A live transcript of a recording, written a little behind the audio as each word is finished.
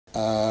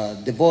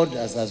The board,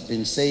 as has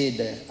been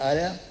said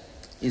earlier,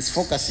 is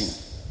focusing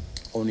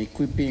on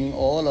equipping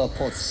all our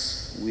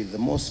ports with the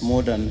most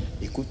modern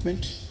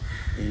equipment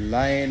in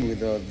line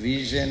with our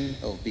vision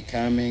of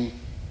becoming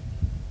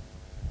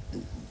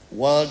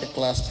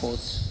world-class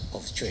ports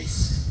of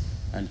choice.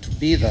 And to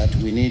be that,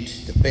 we need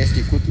the best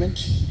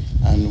equipment,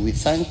 and we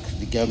thank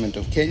the government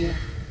of Kenya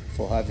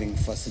for having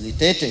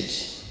facilitated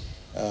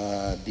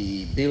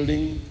the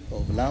building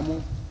of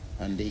Lamu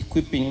and the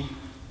equipping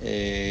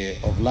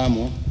of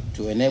Lamu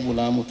to enable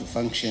Lamu to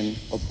function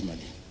optimally.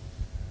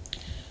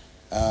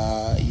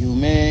 You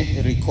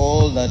may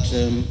recall that,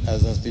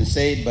 as has been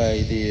said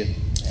by the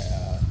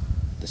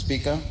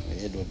Speaker,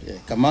 Edward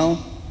Kamau,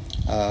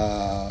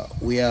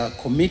 we are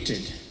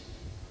committed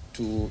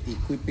to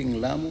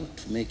equipping Lamu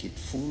to make it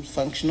full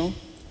functional,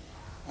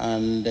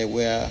 and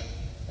we are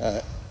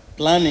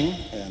planning,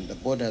 and the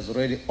board has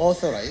already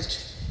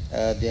authorized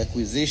the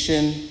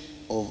acquisition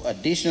of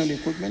additional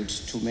equipment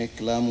to make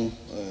Lamu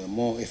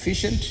more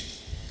efficient.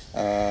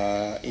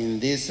 In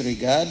this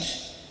regard,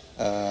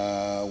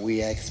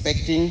 we are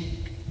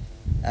expecting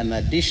an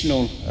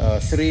additional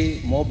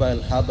 3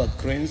 mobile harbor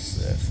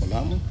cranes for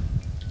Lamu,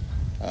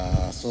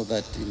 so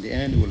that in the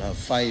end we'll have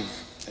 5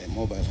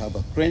 mobile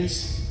harbor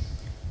cranes.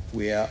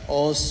 We are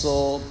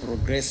also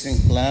progressing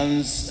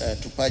plans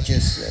to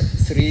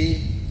purchase 3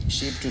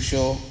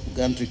 ship-to-shore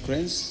gantry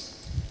cranes,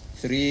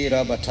 3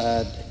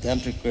 rubber-tired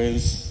gantry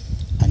cranes,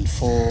 and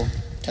 4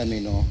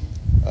 terminal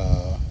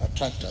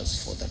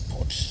tractors for that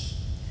port.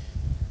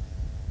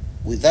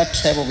 With that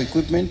type of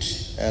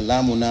equipment,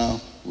 Lamu now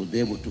will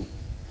be able to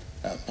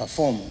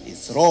perform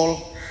its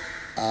role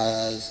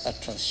as a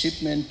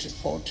transshipment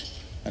port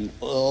and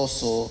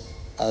also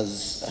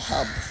as a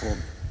hub for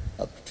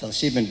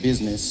transshipment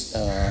business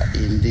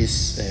in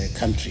this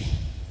country.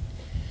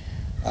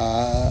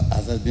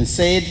 As has been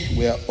said,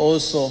 we are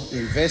also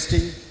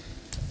investing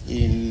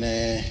in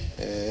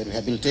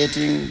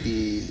rehabilitating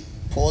the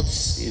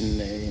ports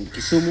in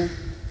Kisumu,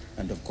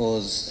 and of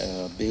course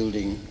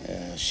building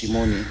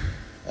Shimoni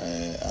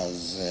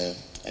as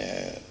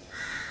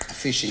a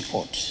fishing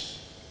port.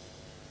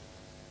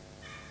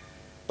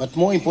 But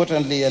more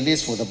importantly, at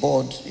least for the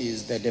board,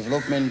 is the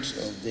development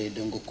of the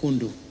Dongo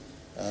Kundu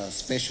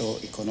Special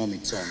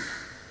Economic Zone.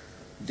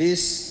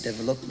 This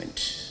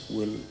development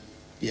will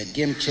be a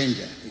game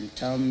changer in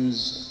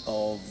terms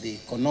of the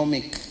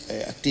economic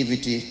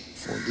activity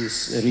for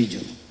this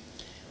region.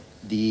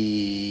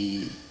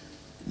 The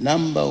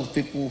number of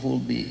people who will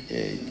be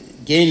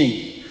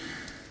gaining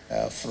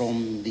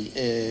from the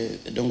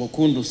Dongo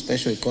Kundu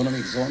Special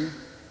Economic Zone,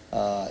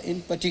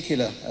 in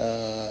particular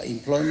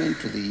employment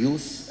to the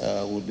youth,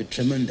 will be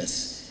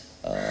tremendous.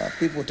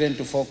 People tend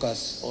to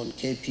focus on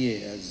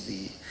KPA as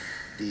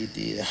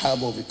the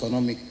hub of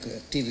economic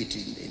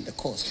activity in the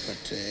coast,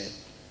 but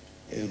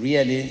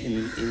really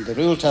in the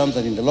real terms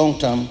and in the long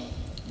term,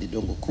 the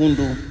Dongo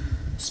Kundu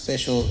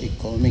Special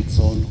Economic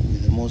Zone will be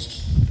the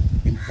most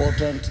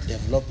important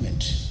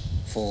development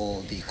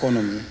for the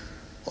economy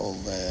of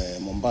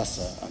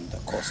Mombasa and the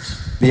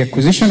coast. The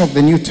acquisition of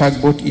the new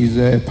tugboat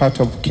is part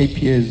of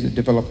KPA's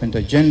development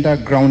agenda,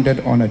 grounded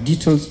on a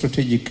detailed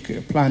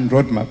strategic plan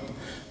roadmap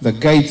that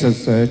guides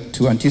us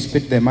to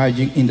anticipate the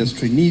emerging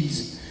industry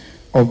needs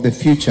of the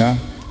future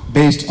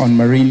based on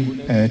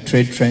marine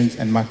trade trends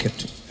and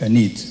market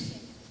needs.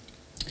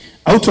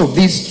 Out of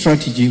this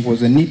strategy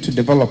was a need to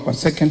develop a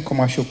second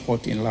commercial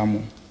port in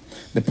Lamu.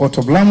 The Port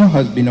of Lamu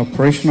has been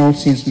operational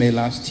since May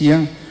last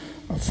year,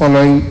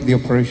 following the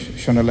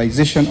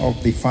operationalization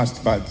of the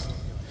first berths.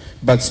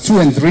 Berths 2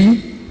 and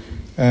 3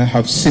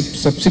 have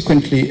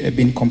subsequently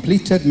been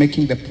completed,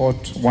 making the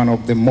port one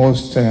of the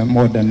most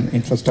modern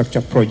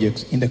infrastructure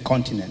projects in the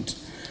continent,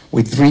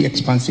 with 3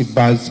 expansive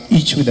berths,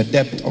 each with a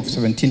depth of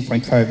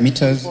 17.5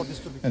 meters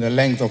and a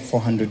length of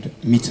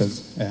 400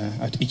 meters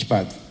at each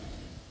berth.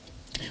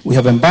 We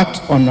have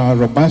embarked on a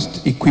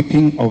robust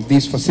equipping of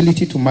this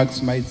facility to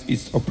maximize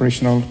its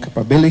operational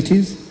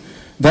capabilities.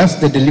 Thus,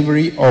 the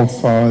delivery of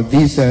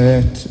this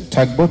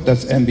tugboat,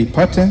 that's MV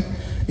Pate,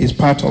 is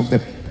part of the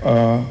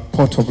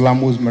Port of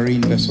Lamu's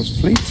marine vessels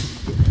fleet,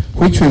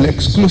 which will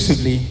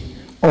exclusively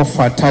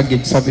offer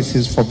target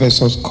services for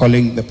vessels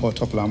calling the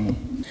Port of Lamu.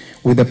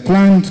 With the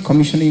planned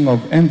commissioning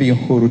of MV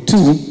Uhuru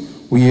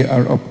 2, we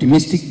are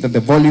optimistic that the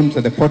volumes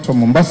at the Port of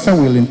Mombasa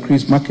will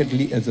increase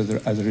markedly as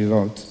a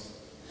result.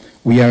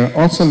 We are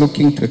also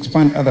looking to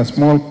expand other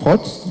small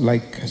ports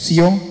like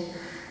Sio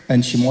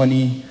and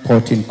Shimoni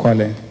Port in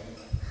Kwale.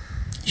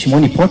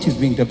 Shimoni Port is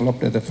being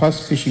developed as the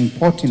first fishing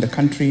port in the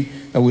country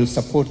that will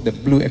support the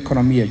blue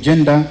economy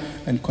agenda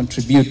and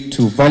contribute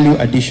to value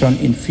addition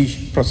in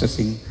fish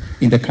processing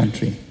in the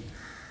country.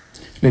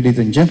 Ladies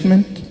and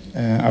gentlemen,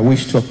 I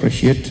wish to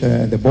appreciate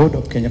the board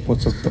of Kenya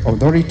Ports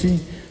Authority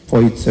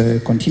for its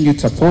continued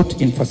support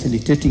in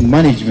facilitating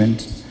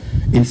management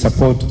in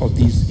support of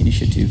these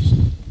initiatives.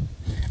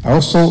 I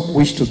also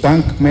wish to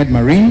thank Med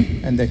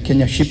Marine and the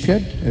Kenya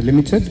Shipyard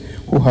Limited,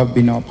 who have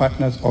been our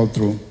partners all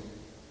through.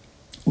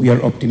 We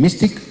are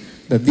optimistic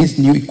that this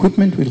new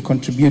equipment will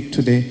contribute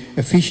to the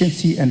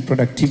efficiency and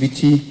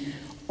productivity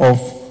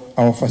of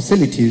our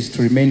facilities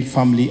to remain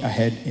firmly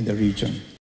ahead in the region.